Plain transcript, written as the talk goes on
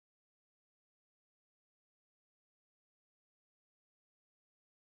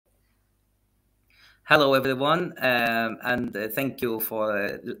Hello, everyone, and thank you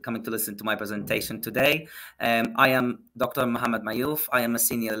for coming to listen to my presentation today. I am Dr. Mohammad Mayouf. I am a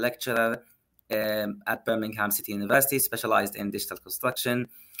senior lecturer at Birmingham City University, specialized in digital construction,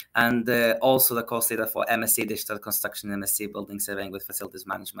 and also the course leader for MSc Digital Construction, MSc Building Surveying with Facilities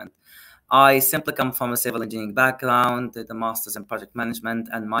Management. I simply come from a civil engineering background, did a master's in project management,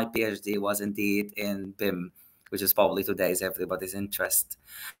 and my PhD was indeed in BIM, which is probably today's everybody's interest.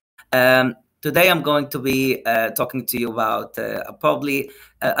 Today, I'm going to be talking to you about probably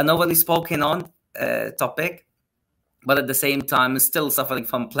an overly spoken on topic, but at the same time, still suffering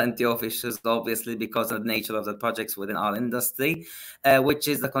from plenty of issues, obviously, because of the nature of the projects within our industry, which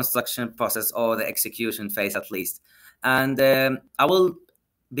is the construction process or the execution phase, at least. And I will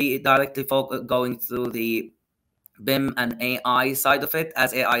be directly going through the BIM and AI side of it,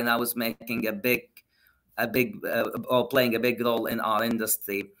 as AI now is making or playing a big role in our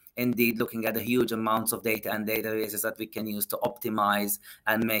industry. Indeed, looking at the huge amounts of data and databases that we can use to optimize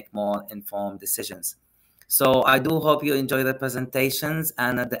and make more informed decisions. So I do hope you enjoy the presentations,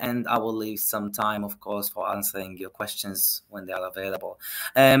 and at the end, I will leave some time, of course, for answering your questions when they are available.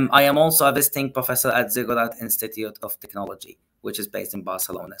 I am also a visiting professor at Zigurat Institute of Technology, which is based in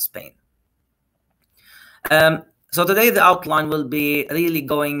Barcelona, Spain. So today the outline will be really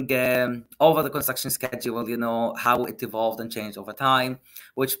going over the construction schedule, how it evolved and changed over time,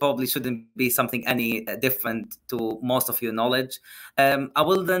 which probably shouldn't be something any different to most of your knowledge. I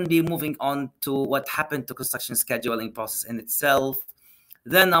will then be moving on to what happened to construction scheduling process in itself.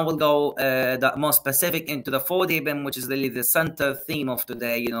 Then I will go more specific into the 4D BIM, which is really the center theme of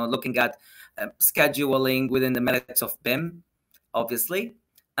today, looking at scheduling within the merits of BIM, obviously.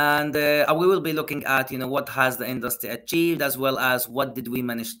 And we will be looking at, what has the industry achieved, as well as what did we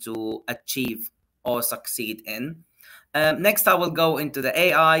manage to achieve or succeed in. Next, I will go into the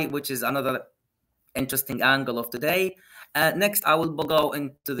AI, which is another interesting angle of today. Next, I will go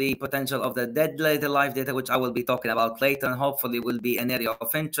into the potential of the dead later life data, which I will be talking about later, and hopefully will be an area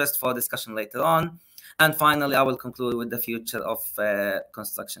of interest for discussion later on. And finally, I will conclude with the future of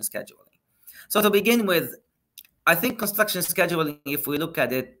construction scheduling. So to begin with, I think construction scheduling, if we look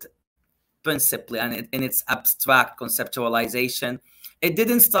at it principally and in its abstract conceptualization, it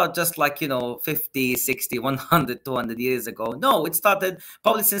didn't start just like, 50, 60, 100, 200 years ago. No, it started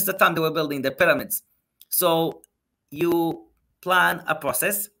probably since the time they were building the pyramids. So you plan a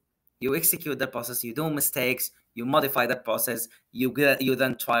process, you execute the process, you do mistakes, you modify the process, you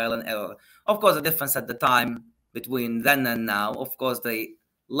then trial and error. Of course, the difference at the time between then and now, of course, the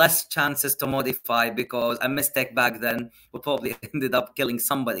less chances to modify, because a mistake back then would probably ended up killing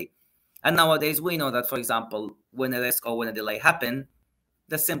somebody. And nowadays we know that, for example, when a risk or when a delay happen,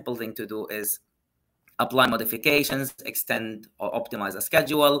 the simple thing to do is apply modifications, extend or optimize the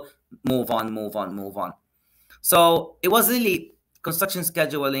schedule, move on. So it was really construction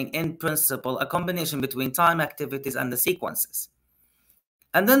scheduling in principle, a combination between time, activities, and the sequences.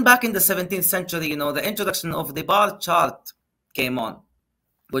 And then back in the 17th century, the introduction of the bar chart came on,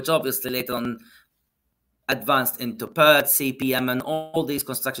 which obviously later on advanced into PERT, CPM, and all these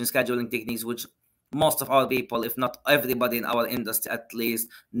construction scheduling techniques, which most of our people, if not everybody in our industry at least,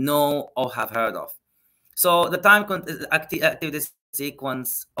 know or have heard of. So the time activity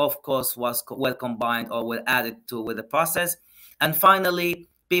sequence, of course, was well combined or were added to with the process. And finally,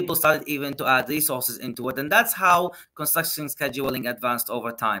 people started even to add resources into it. And that's how construction scheduling advanced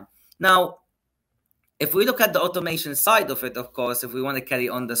over time. Now, if we look at the automation side of it, of course, if we want to carry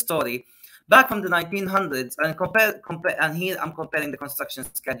on the story, back from the 1900s, and here I'm comparing the construction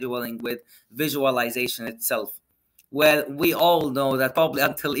scheduling with visualization itself, where we all know that probably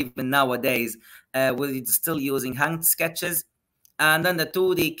until even nowadays, we're still using hand sketches. And then the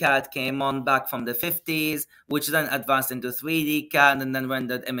 2D CAD came on back from the 50s, which then advanced into 3D CAD and then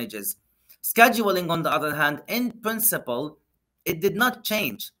rendered images. Scheduling, on the other hand, in principle, it did not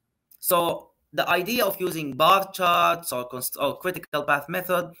change. So the idea of using bar charts or critical path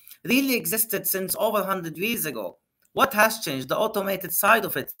method really existed since over 100 years ago. What has changed? The automated side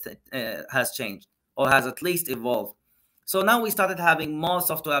of it has changed, or has at least evolved. So now we started having more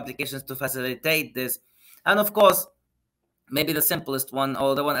software applications to facilitate this. And of course, maybe the simplest one,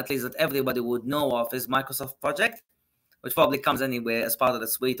 or the one at least that everybody would know of, is Microsoft Project, which probably comes anywhere as part of the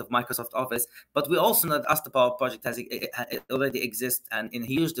suite of Microsoft Office. But we also know that AstroPower Project it already exists and in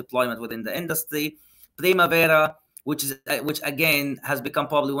huge deployment within the industry. Primavera, which again has become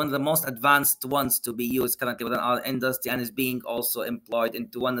probably one of the most advanced ones to be used currently within our industry, and is being also employed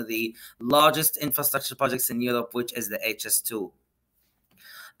into one of the largest infrastructure projects in Europe, which is the HS2.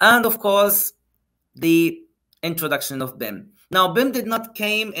 And of course, the introduction of BIM. Now, BIM did not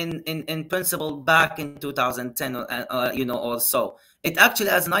came in principle back in 2010, or so. It actually,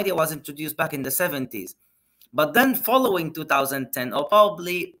 as an idea, was introduced back in the 70s. But then following 2010, or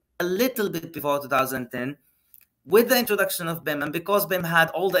probably a little bit before 2010, with the introduction of BIM, and because BIM had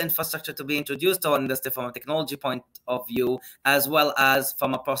all the infrastructure to be introduced to our industry from a technology point of view, as well as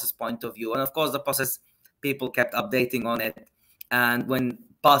from a process point of view. And of course, the process, people kept updating on it. And when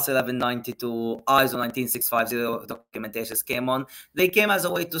PAS 1192, ISO 19650 documentations came on, they came as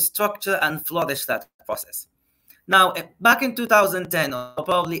a way to structure and flourish that process. Now, back in 2010, or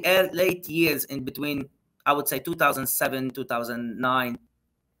probably late years in between, I would say 2007, 2009,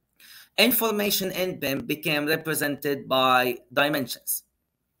 information in BIM became represented by dimensions.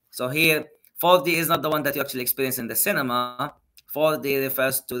 So here, 4D is not the one that you actually experience in the cinema. 4D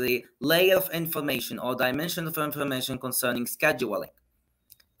refers to the layer of information or dimension of information concerning scheduling.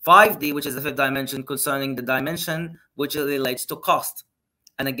 5D, which is the fifth dimension, concerning the dimension which relates to cost.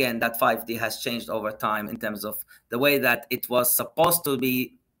 And again, that 5D has changed over time in terms of the way that it was supposed to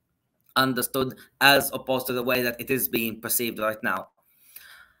be understood as opposed to the way that it is being perceived right now.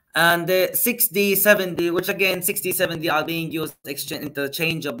 And the 6D, 7D, which again, 6D, 7D are being used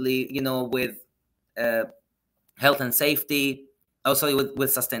interchangeably, with health and safety, also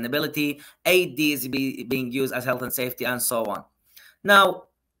with sustainability. 8D is being used as health and safety, and so on. Now,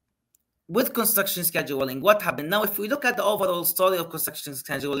 with construction scheduling, what happened? Now, if we look at the overall story of construction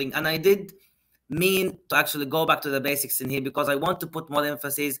scheduling, and I did mean to actually go back to the basics in here because I want to put more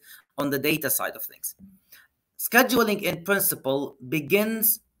emphasis on the data side of things. Scheduling in principle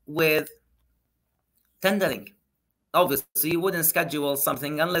begins with tendering. Obviously, you wouldn't schedule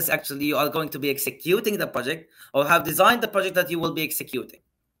something unless actually you are going to be executing the project or have designed the project that you will be executing.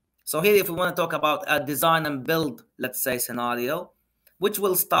 So here, if we want to talk about a design and build, let's say, scenario, which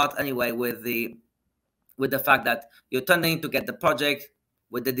will start anyway with the fact that you're tendering to get the project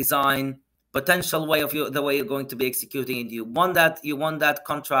with the design, potential way of the way you're going to be executing it. You won that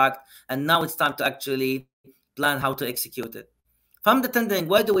contract, and now it's time to actually plan how to execute it. From the tendering,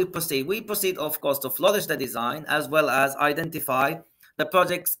 where do we proceed? We proceed, of course, to flourish the design as well as identify the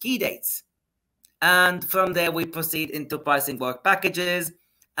project's key dates. And from there, we proceed into pricing work packages.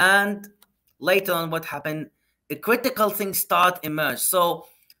 And later on, what happened? The critical things start emerge. So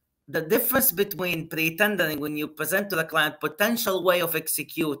the difference between pre-tendering, when you present to the client potential way of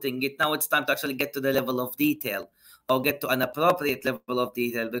executing it, now it's time to actually get to the level of detail or get to an appropriate level of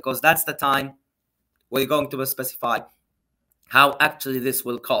detail, because that's the time where you're going to specify how actually this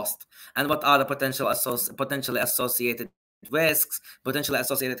will cost and what are the potentially associated risks, potentially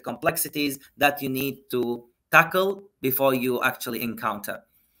associated complexities that you need to tackle before you actually encounter.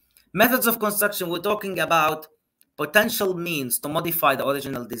 Methods of construction, we're talking about potential means to modify the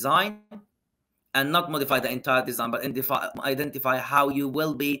original design and not modify the entire design, but identify how you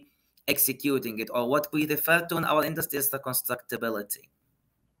will be executing it, or what we refer to in our industry as the constructability.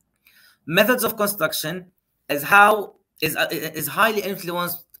 Methods of construction is highly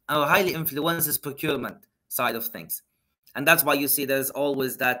influences procurement side of things. And that's why you see there's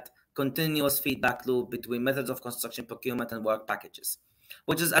always that continuous feedback loop between methods of construction, procurement, and work packages,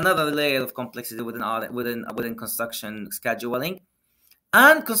 which is another layer of complexity within construction scheduling.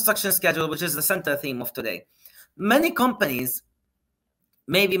 And construction schedule, which is the center theme of today. Many companies,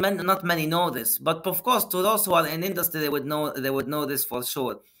 not many know this, but of course, to those who are in industry, they would know this for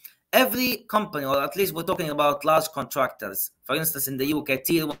sure. Every company, or at least we're talking about large contractors, for instance, in the UK,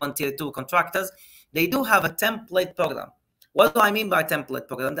 tier 1, tier 2 contractors, they do have a template program. What do I mean by template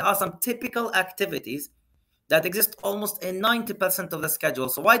program? There are some typical activities that exist almost in 90% of the schedule.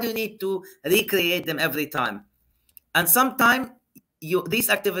 So why do you need to recreate them every time? And sometimes these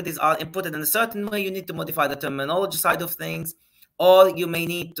activities are inputted in a certain way. You need to modify the terminology side of things, or you may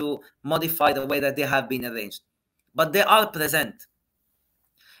need to modify the way that they have been arranged. But they are present.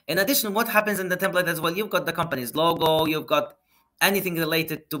 In addition, what happens in the template as well, you've got the company's logo, you've got anything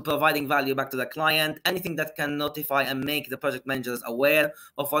related to providing value back to the client, anything that can notify and make the project managers aware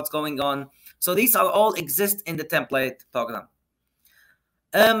of what's going on. So these are all exist in the template program.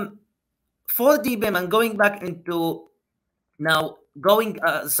 For BIM, and going back into now,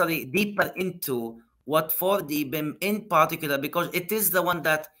 deeper into what 4D BIM in particular, because it is the one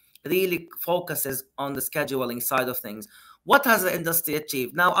that really focuses on the scheduling side of things. What has the industry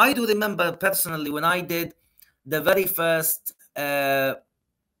achieved? Now, I do remember personally when I did the very first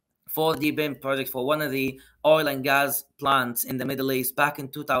 4D BIM project for one of the oil and gas plants in the Middle East back in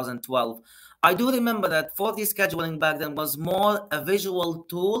 2012. I do remember that 4D scheduling back then was more a visual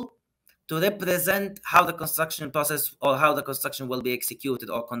tool to represent how the construction process or how the construction will be executed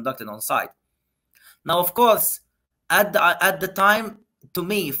or conducted on site. Now, of course, at the time, to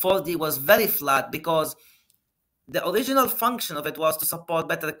me, 4D was very flat because the original function of it was to support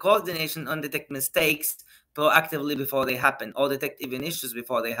better coordination and detect mistakes proactively before they happen, or detect even issues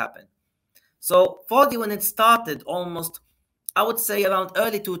before they happen. So 4D, when it started, almost, I would say around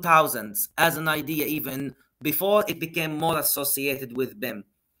early 2000s, as an idea, even before it became more associated with BIM.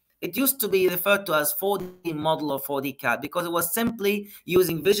 It used to be referred to as 4D model or 4D CAD because it was simply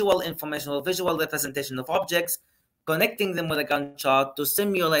using visual information or visual representation of objects, connecting them with a Gantt chart to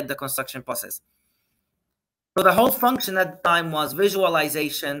simulate the construction process. So the whole function at the time was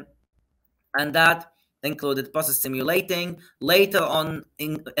visualization, and that included process simulating, later on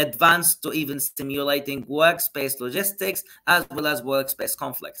advanced to even simulating workspace logistics as well as workspace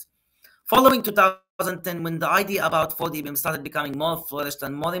conflicts. Following 2010, when the idea about 4D BIM started becoming more flourished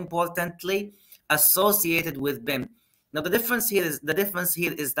and more importantly associated with BIM. Now the difference here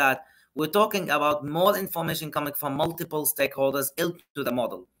is that we're talking about more information coming from multiple stakeholders into the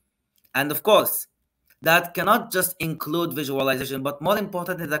model. And of course, that cannot just include visualization, but more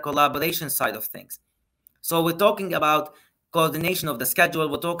importantly, the collaboration side of things. So we're talking about coordination of the schedule,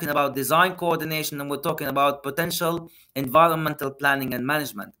 we're talking about design coordination, and we're talking about potential environmental planning and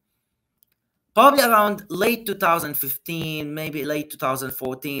management. Probably around late 2015, maybe late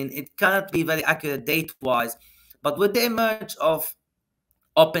 2014, it cannot be very accurate date-wise, but with the emerge of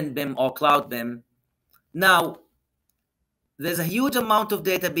Open BIM or Cloud BIM, now there's a huge amount of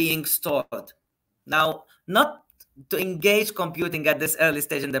data being stored. Now, not to engage computing at this early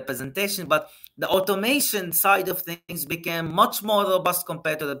stage in the presentation, but the automation side of things became much more robust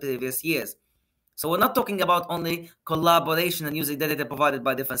compared to the previous years. So we're not talking about only collaboration and using the data provided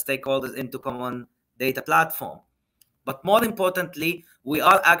by different stakeholders into common data platform. But more importantly, we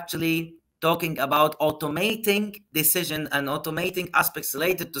are actually talking about automating decision and automating aspects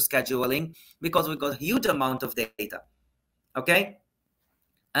related to scheduling because we've got a huge amount of data. Okay?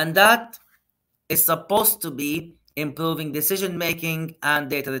 And that is supposed to be improving decision making and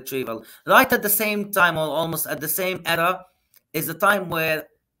data retrieval. Right at the same time, or almost at the same era, is the time where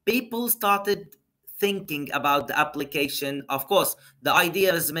people started thinking about the application. Of course, the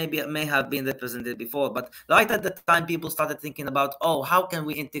ideas may have been represented before, but right at the time, people started thinking about, oh, how can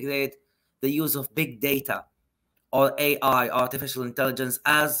we integrate the use of big data or AI, artificial intelligence,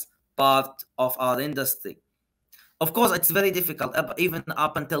 as part of our industry. Of course, it's very difficult. Even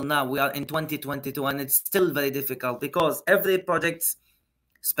up until now, we are in 2022, and it's still very difficult because every project's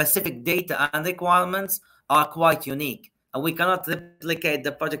specific data and requirements are quite unique, and we cannot replicate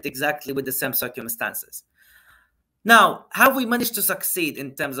the project exactly with the same circumstances. Now, have we managed to succeed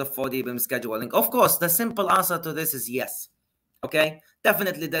in terms of 4D BIM scheduling? Of course, the simple answer to this is yes. Okay,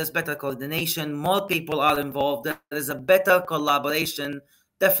 definitely there's better coordination, more people are involved, there is a better collaboration,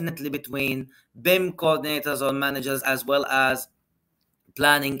 definitely between BIM coordinators or managers as well as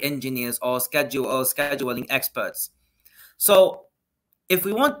planning engineers or scheduling experts. So if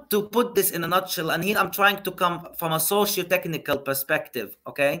we want to put this in a nutshell, and here I'm trying to come from a socio-technical perspective,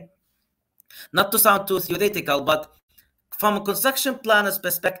 okay? Not to sound too theoretical, but from a construction planner's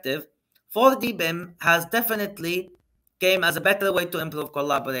perspective, 4D BIM has definitely came as a better way to improve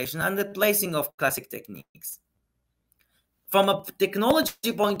collaboration and replacing of classic techniques. From a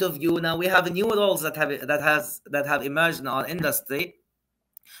technology point of view, now we have new roles that have emerged in our industry,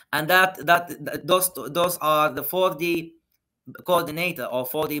 and those are the 4D coordinator or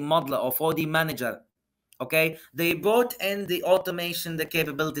 4D modeler or 4D manager. Okay, they brought in the automation, the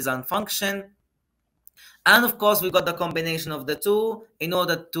capabilities and function, and of course we got the combination of the two in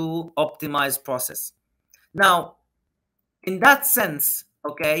order to optimize process. Now, in that sense,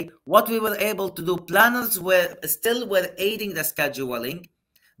 okay, what we were able to do, planners were aiding the scheduling.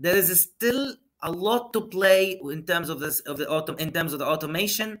 There is still a lot to play in terms of the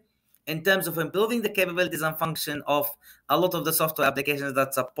automation, in terms of improving the capabilities and function of a lot of the software applications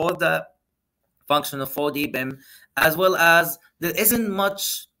that support the function of 4D BIM, as well as there isn't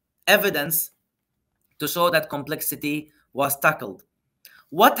much evidence to show that complexity was tackled.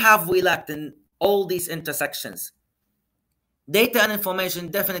 What have we lacked in all these intersections? Data and information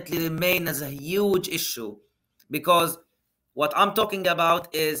definitely remain as a huge issue, because what I'm talking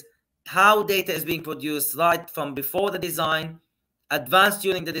about is how data is being produced right from before the design, advanced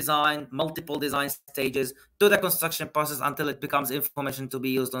during the design, multiple design stages, to the construction process until it becomes information to be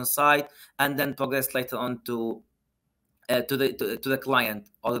used on site, and then progress later on to the client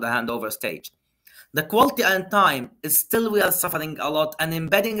or the handover stage. The quality and time is still, we are suffering a lot, and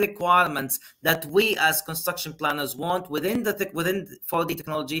embedding requirements that we as construction planners want within 4D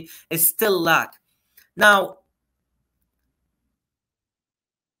technology is still lack. Now,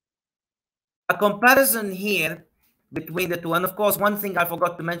 a comparison here between the two. And of course, one thing I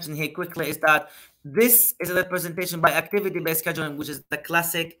forgot to mention here quickly is that this is a representation by activity-based scheduling, which is the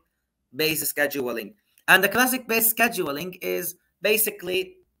classic based scheduling. And the classic based scheduling is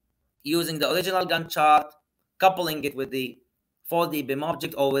basically using the original Gantt chart, coupling it with the 4D BIM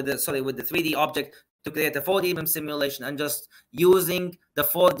object, or with the 3D object to create a 4D BIM simulation, and just using the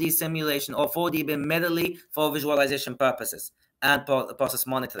 4D simulation or 4D BIM merely for visualization purposes and process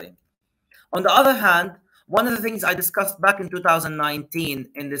monitoring. On the other hand, one of the things I discussed back in 2019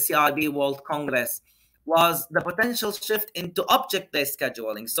 in the CIB World Congress was the potential shift into object-based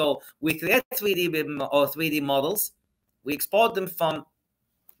scheduling. So we create 3D BIM or 3D models, we export them from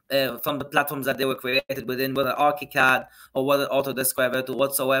the platforms that they were created within, whether ArchiCAD or whether Autodesk Revit or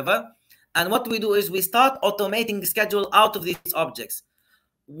whatsoever. And what we do is we start automating the schedule out of these objects.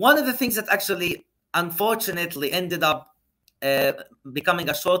 One of the things that actually, unfortunately, ended up becoming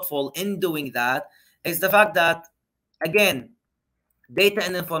a shortfall in doing that is the fact that, again, data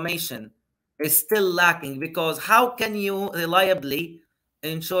and information is still lacking, because how can you reliably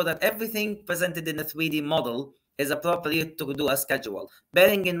ensure that everything presented in a 3D model is appropriate to do a schedule,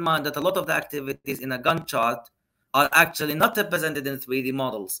 bearing in mind that a lot of the activities in a Gantt chart are actually not represented in 3D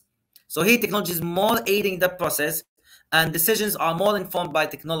models. So here technology is more aiding the process, and decisions are more informed by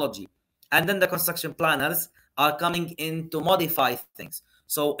technology. And then the construction planners are coming in to modify things.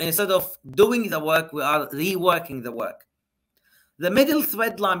 So instead of doing the work, we are reworking the work. The middle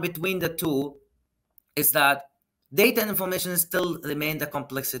thread line between the two is that data and information still remain the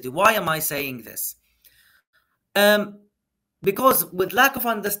complexity. Why am I saying this? Because with lack of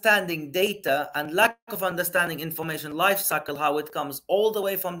understanding data and lack of understanding information lifecycle, how it comes all the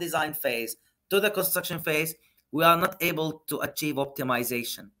way from design phase to the construction phase, we are not able to achieve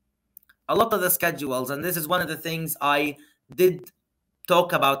optimization. A lot of the schedules, and this is one of the things I did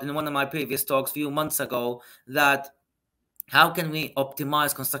talk about in one of my previous talks a few months ago, that how can we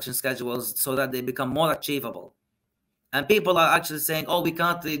optimize construction schedules so that they become more achievable? And people are actually saying, oh, we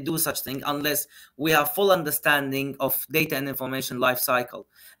can't really do such thing unless we have full understanding of data and information lifecycle.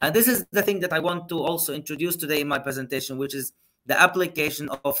 And this is the thing that I want to also introduce today in my presentation, which is the application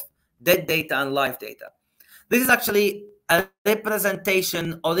of dead data and live data. This is actually a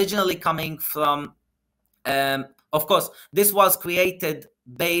representation originally coming from, of course, this was created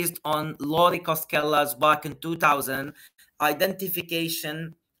based on Lori Koskella's back in 2000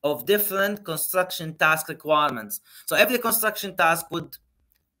 identification of different construction task requirements. So every construction task would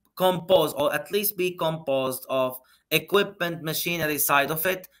compose, or at least be composed of, equipment, machinery side of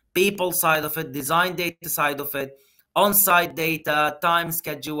it, people side of it, design data side of it, on-site data, time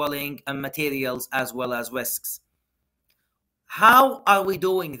scheduling, and materials, as well as risks. How are we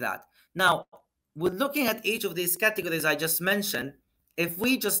doing that? Now, with looking at each of these categories I just mentioned, if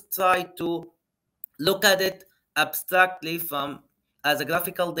we just try to look at it abstractly from as a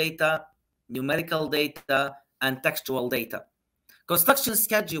graphical data, numerical data, and textual data. Construction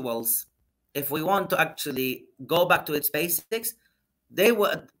schedules, if we want to actually go back to its basics, they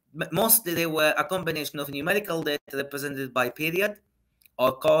were a combination of numerical data represented by period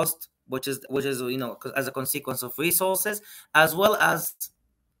or cost, which is as a consequence of resources, as well as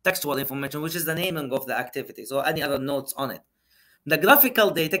textual information, which is the naming of the activities or any other notes on it. The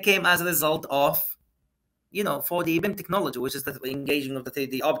graphical data came as a result of 4D BIM technology, which is the engagement of the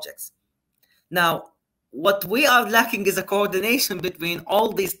 3D objects. Now, what we are lacking is a coordination between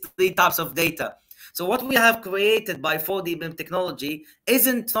all these three types of data. So what we have created by 4D BIM technology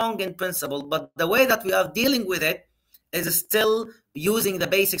isn't wrong in principle, but the way that we are dealing with it is still using the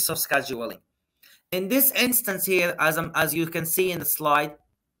basics of scheduling. In this instance here, as you can see in the slide,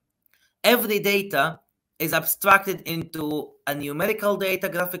 every data is abstracted into a numerical data,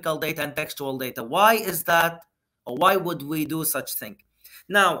 graphical data, and textual data. Why is that? Or why would we do such thing?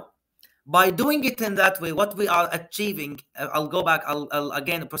 Now, by doing it in that way, what we are achieving, I'll go back, I'll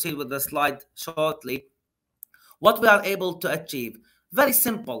again proceed with the slide shortly. What we are able to achieve, very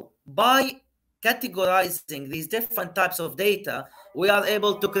simple. By categorizing these different types of data, we are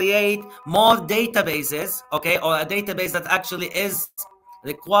able to create more databases, okay, or a database that actually is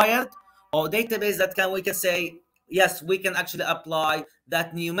required, or database that we can say, yes, we can actually apply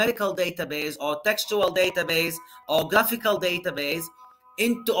that numerical database or textual database or graphical database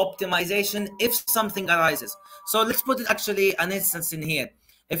into optimization if something arises. So let's put it actually an instance in here.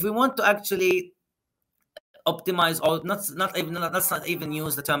 If we want to actually optimize, or let's not even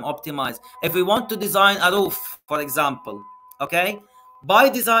use the term optimize. If we want to design a roof, for example, okay, by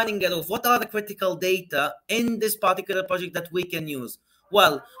designing a roof, what are the critical data in this particular project that we can use?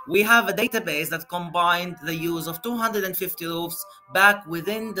 Well, we have a database that combined the use of 250 roofs back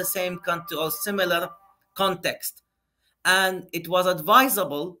within the same country or similar context. And it was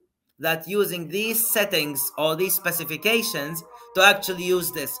advisable that using these settings or these specifications to actually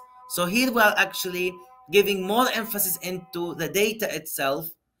use this. So here we are actually giving more emphasis into the data itself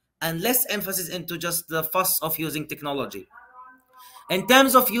and less emphasis into just the fuss of using technology. In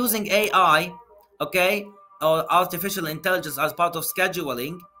terms of using AI, okay, or artificial intelligence as part of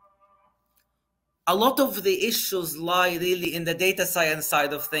scheduling, a lot of the issues lie really in the data science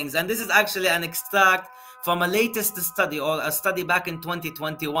side of things. And this is actually an extract from a latest study, or a study back in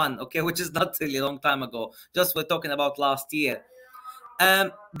 2021, okay, which is not really a long time ago. Just we're talking about last year.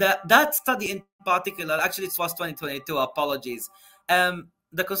 That study in particular, actually it was 2022, apologies.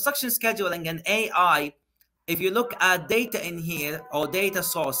 The construction scheduling and AI, if you look at data in here or data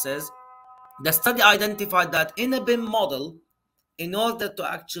sources, the study identified that in a BIM model, in order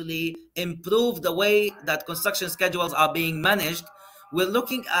to actually improve the way that construction schedules are being managed, we're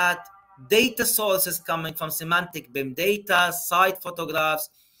looking at data sources coming from semantic BIM data, site photographs,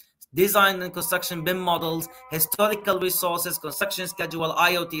 design and construction BIM models, historical resources, construction schedule,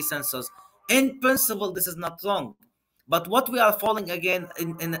 IoT sensors. In principle, this is not wrong. But what we are falling again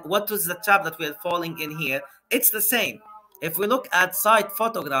in what is the trap that we are falling in here? It's the same. If we look at site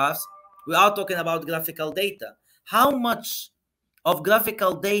photographs, we are talking about graphical data. How much of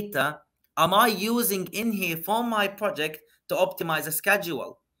graphical data am I using in here for my project to optimize a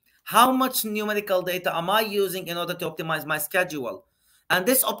schedule? How much numerical data am I using in order to optimize my schedule? And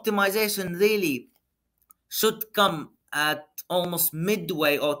this optimization really should come at almost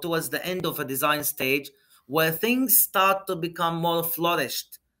midway or towards the end of a design stage, where things start to become more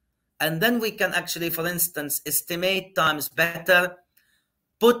flourished. And then we can actually, for instance, estimate times better,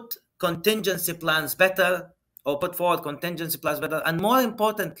 put contingency plans better, or put forward contingency plans better, and more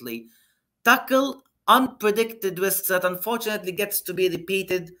importantly, tackle unpredicted risks that unfortunately gets to be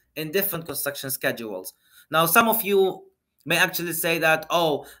repeated in different construction schedules. Now, some of you may actually say that,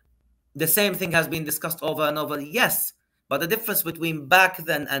 oh, the same thing has been discussed over and over. Yes, but the difference between back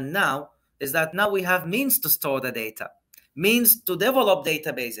then and now is that now we have means to store the data, means to develop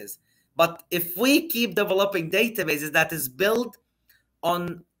databases. But if we keep developing databases that is built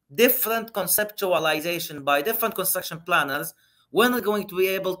on different conceptualization by different construction planners, we're not going to be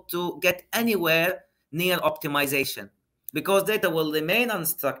able to get anywhere near optimization, because data will remain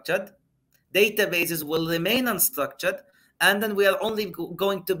unstructured, databases will remain unstructured, and then we are only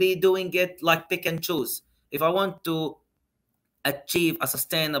going to be doing it like pick and choose. If I want to achieve a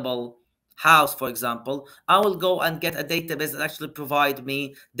sustainable house, for example, I will go and get a database that actually provide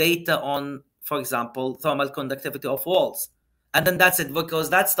me data on, for example, thermal conductivity of walls. And then that's it, because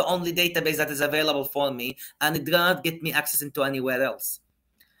that's the only database that is available for me, and it does not get me access into anywhere else.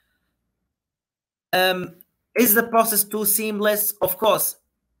 Is the process too seamless? Of course.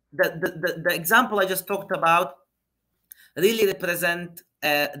 The example I just talked about really represent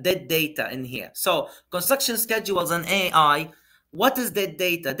dead data in here. So construction schedules and AI, what is dead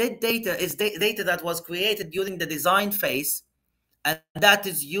data? Dead data is data that was created during the design phase, and that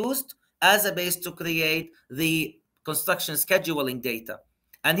is used as a base to create the construction scheduling data.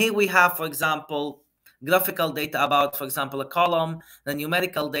 And here we have, for example, graphical data about, for example, a column, the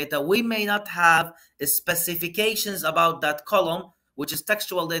numerical data. We may not have specifications about that column, which is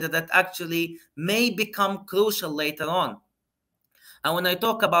textual data that actually may become crucial later on. And when I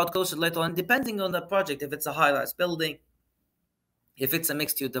talk about crucial later on, depending on the project, if it's a high-rise building, if it's a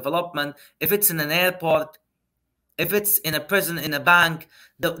mixed-use development, if it's in an airport, if it's in a prison, in a bank,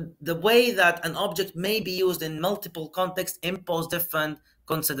 the way that an object may be used in multiple contexts impose different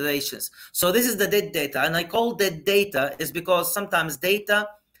considerations. So this is the dead data, and I call dead data is because sometimes data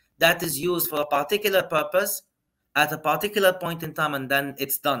that is used for a particular purpose at a particular point in time, and then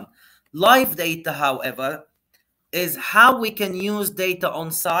it's done. Live data, however, is how we can use data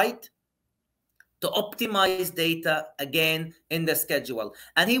on site to optimize data again in the schedule.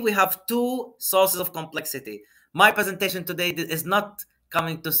 And here we have two sources of complexity. My presentation today is not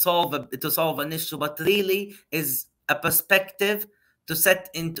coming to solve an issue, but really is a perspective to set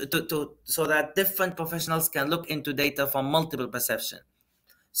into so that different professionals can look into data from multiple perceptions.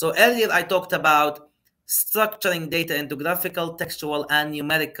 So earlier I talked about structuring data into graphical, textual, and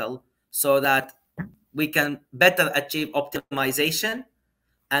numerical so that we can better achieve optimization.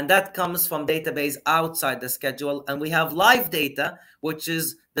 And that comes from database outside the schedule. And we have live data, which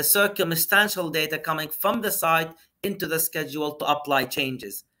is the circumstantial data coming from the site into the schedule to apply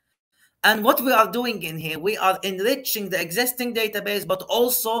changes. And what we are doing in here, we are enriching the existing database, but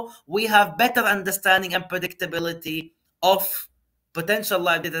also we have better understanding and predictability of potential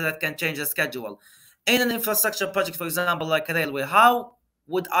live data that can change the schedule. In an infrastructure project, for example, like a railway, how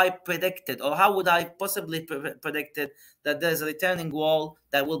would I predict it, or how would I possibly predict it that there's a retaining wall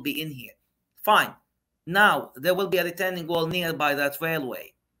that will be in here? Fine. Now there will be a retaining wall nearby that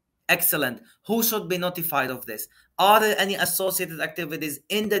railway. Excellent. Who should be notified of this? Are there any associated activities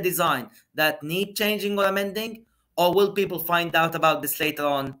in the design that need changing or amending, or will people find out about this later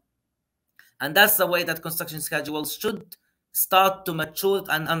on? And that's the way that construction schedules should start to mature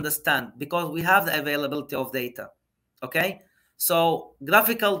and understand, because we have the availability of data. Okay, so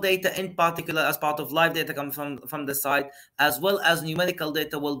graphical data in particular, as part of live data coming from the site, as well as numerical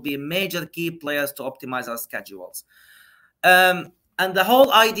data, will be major key players to optimize our schedules. And the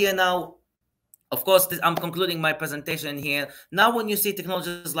whole idea now, of course, I'm concluding my presentation here. Now, when you see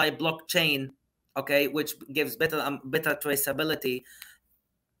technologies like blockchain, okay, which gives better traceability,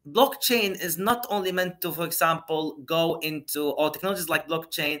 blockchain is not only meant to, for example, go into, or technologies like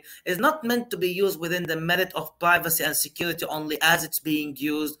blockchain is not meant to be used within the merit of privacy and security only as it's being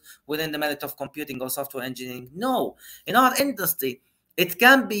used within the merit of computing or software engineering. No, in our industry, it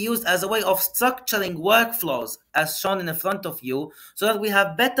can be used as a way of structuring workflows, as shown in front of you, so that we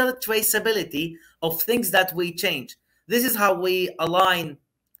have better traceability of things that we change. This is how we align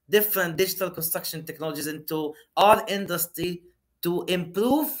different digital construction technologies into our industry to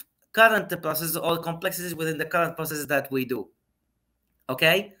improve current processes or complexities within the current processes that we do.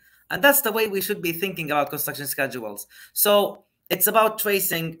 Okay? And that's the way we should be thinking about construction schedules. So it's about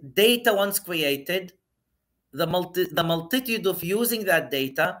tracing data once created, the multitude of using that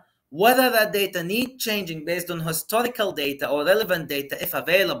data, whether that data needs changing based on historical data or relevant data if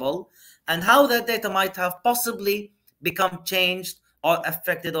available, and how that data might have possibly become changed or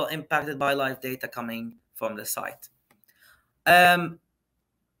affected or impacted by live data coming from the site.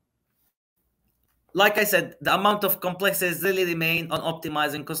 Like I said, the amount of complexities really remain on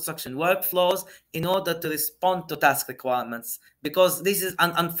optimizing construction workflows in order to respond to task requirements, because this is,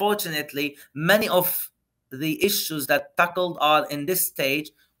 unfortunately, many of the issues that tackled are in this stage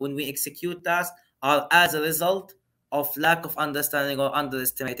when we execute tasks are as a result of lack of understanding or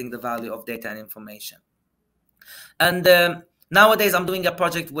underestimating the value of data and information. And nowadays, I'm doing a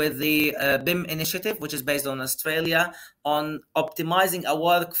project with the BIM initiative, which is based on Australia, on optimizing a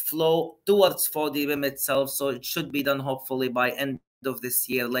workflow towards 4D BIM itself. So it should be done hopefully by end of this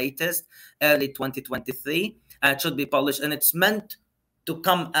year, latest, early 2023. And it should be published. And it's meant to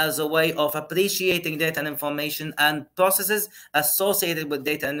come as a way of appreciating data and information and processes associated with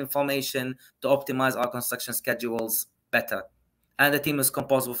data and information to optimize our construction schedules better. And the team is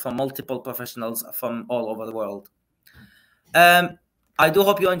composed from multiple professionals from all over the world. I do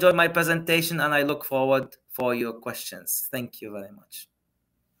hope you enjoyed my presentation, and I look forward for your questions. Thank you very much.